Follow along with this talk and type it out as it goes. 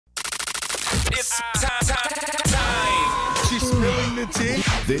It's time. She's spilling the tea.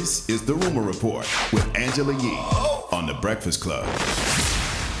 This is The Rumor Report with Angela Yee on The Breakfast Club.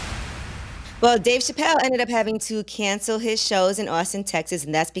 Well, Dave Chappelle ended up having to cancel his shows in Austin, Texas,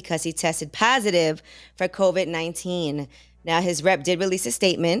 and that's because he tested positive for COVID-19. Now, his rep did release a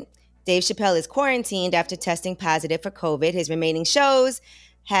statement. Dave Chappelle is quarantined after testing positive for COVID. His remaining shows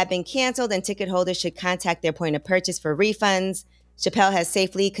have been canceled, and ticket holders should contact their point of purchase for refunds. Chappelle has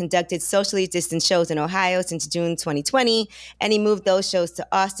safely conducted socially distanced shows in Ohio since June 2020, and he moved those shows to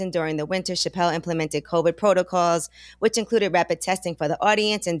Austin during the winter. Chappelle implemented COVID protocols, which included rapid testing for the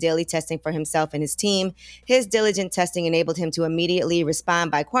audience and daily testing for himself and his team. His diligent testing enabled him to immediately respond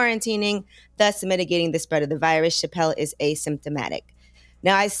by quarantining, thus mitigating the spread of the virus. Chappelle is asymptomatic.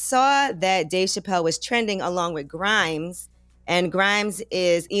 Now, I saw that Dave Chappelle was trending along with Grimes, and Grimes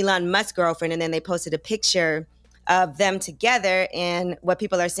is Elon Musk's girlfriend, and then they posted a picture of them together, and what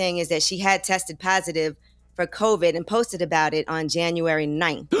people are saying is that she had tested positive for COVID and posted about it on January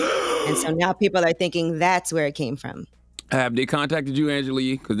 9th. And so now people are thinking that's where it came from. Have they contacted you, Angela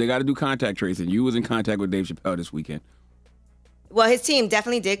Yee? Because they got to do contact tracing. You was in contact with Dave Chappelle this weekend. Well, his team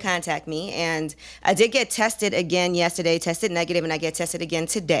definitely did contact me, and I did get tested again yesterday, tested negative, and I get tested again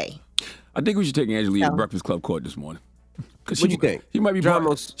today. I think we should take Angela Yee to Breakfast Club court this morning. What do you think? She might be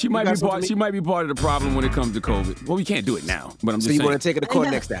Dramos, she might be part of the problem when it comes to COVID. Well, we can't do it now, but I'm just saying. So you want to take her to court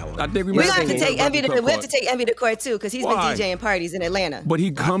next hour? I think we have to take Envy to court too, because he's been DJing parties in Atlanta. But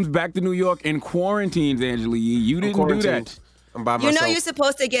he comes back to New York and quarantines, Angela Yee. You didn't do that. I'm by myself. You know you're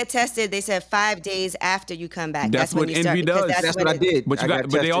supposed to get tested. They said 5 days after you come back. That's when what you start, Envy does. That's what I did. But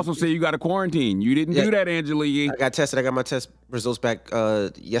they also say you got to quarantine. You didn't do that, Angela Yee. I got tested. I got my test results back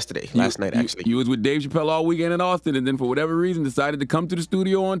last night, actually. You was with Dave Chappelle all weekend in Austin, and then for whatever reason decided to come to the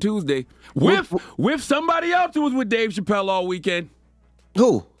studio on Tuesday with somebody else who was with Dave Chappelle all weekend.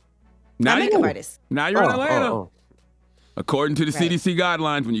 Who? Now I'm an artist. Now you're in Atlanta. According to the CDC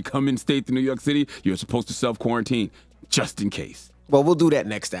guidelines, when you come in state to New York City, you're supposed to self-quarantine just in case. Well, we'll do that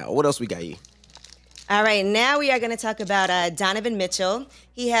next hour. What else we got, Yee? All right, now we are going to talk about Donovan Mitchell.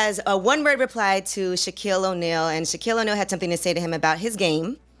 He has a one-word reply to Shaquille O'Neal, and Shaquille O'Neal had something to say to him about his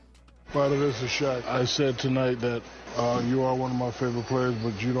game. Father, this is Shaq. I said tonight that you are one of my favorite players,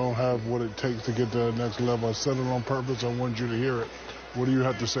 but you don't have what it takes to get to the next level. I said it on purpose. I want you to hear it. What do you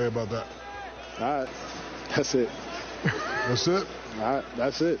have to say about that? All right, that's it. That's it? All right,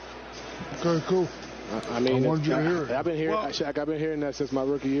 that's it. Okay, cool. I mean, I wanted you to hear it. I've been hearing, Shaq, I've been hearing that since my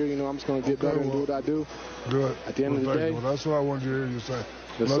rookie year. You know, I'm just going to get better and do what I do. Good. At the end of the day. Well, that's what I wanted you to hear you say.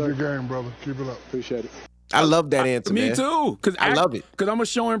 Yes, love sir. your game, brother. Keep it up. Appreciate it. I love that answer, Me man. too. I love it. Because I'm going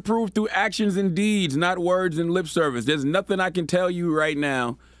to show and prove through actions and deeds, not words and lip service. There's nothing I can tell you right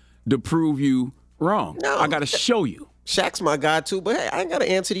now to prove you wrong. No, I got to show you. Shaq's my guy, too, but hey, I ain't got to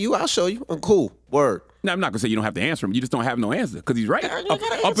answer to you. I'll show you. I'm cool. Word. Now, I'm not going to say you don't have to answer him. You just don't have no answer because he's right. I'm going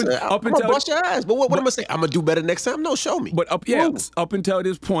to bust your eyes. But what am I going to say? I'm going to do better next time? No, show me. But up until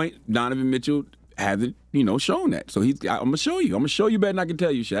this point, Donovan Mitchell hasn't, shown that. So I'm going to show you. I'm going to show you better than I can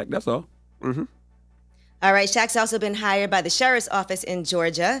tell you, Shaq. That's all. Mm-hmm. All right, Shaq's also been hired by the Sheriff's Office in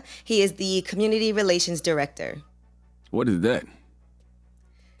Georgia. He is the Community Relations Director. What is that?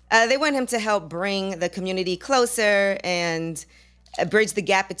 They want him to help bring the community closer and bridge the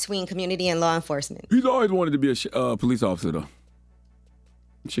gap between community and law enforcement. He's always wanted to be a police officer, though.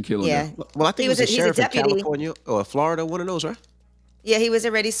 Shaquille O'Neal. Well, I think he was a sheriff in California or Florida, one of those, right? Yeah, he was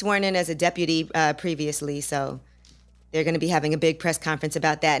already sworn in as a deputy previously, so they're going to be having a big press conference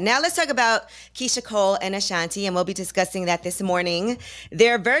about that. Now let's talk about Keisha Cole and Ashanti, and we'll be discussing that this morning.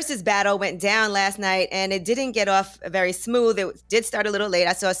 Their versus battle went down last night, and it didn't get off very smooth. It did start a little late.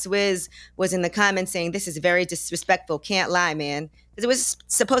 I saw Swizz was in the comments saying, this is very disrespectful. Can't lie, man. Because it was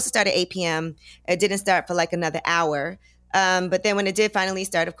supposed to start at 8 p.m. It didn't start for like another hour. But then when it did finally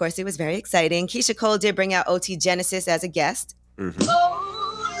start, of course, it was very exciting. Keisha Cole did bring out OT Genesis as a guest. Mm-hmm.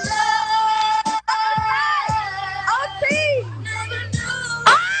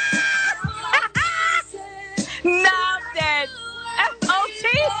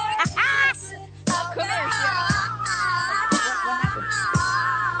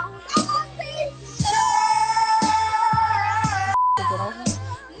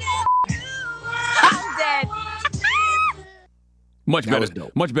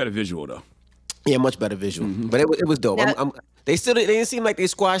 Much better visual though. Yeah, much better visual. Mm-hmm. But it was dope. They didn't seem like they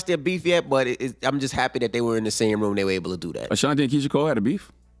squashed their beef yet, but I'm just happy that they were in the same room. They were able to do that. Ashanti and Keisha Cole had a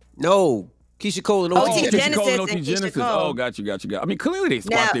beef? No. Keisha Cole and OT Genesis. Keisha Cole and OT and Genesis. Keisha Cole. Oh, got you. I mean, clearly they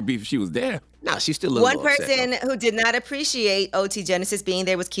squashed their beef if she was there. Nah, she's still a little One upset, person though. who did not appreciate OT Genesis being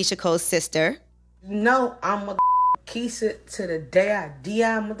there was Keisha Cole's sister. No, I'm a Keisha to the day I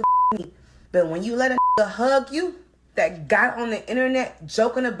die, mother me. But when you let a nigga hug you, that guy on the internet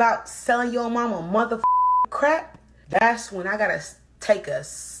joking about selling your mama motherfucking crap, that's when I gotta take a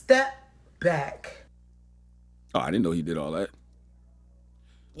step back. Oh, I didn't know he did all that.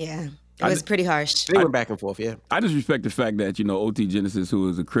 Yeah. It was pretty harsh. They went back and forth, yeah. I just respect the fact that, OT Genesis, who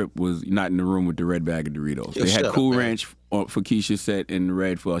was a Crip, was not in the room with the red bag of Doritos. They had Cool Ranch for Keisha's set and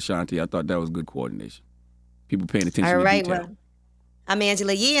red for Ashanti. I thought that was good coordination. People paying attention to detail. Well, I'm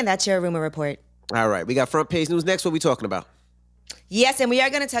Angela Yee, and that's your Rumor Report. All right, we got front page news next. What are we talking about? Yes, and we are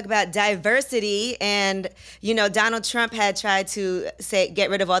going to talk about diversity. And, Donald Trump had tried to get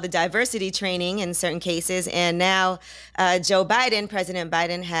rid of all the diversity training in certain cases. And now President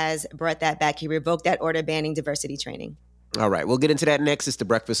Biden has brought that back. He revoked that order banning diversity training. All right, we'll get into that next. It's The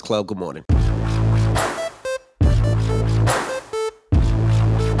Breakfast Club. Good morning.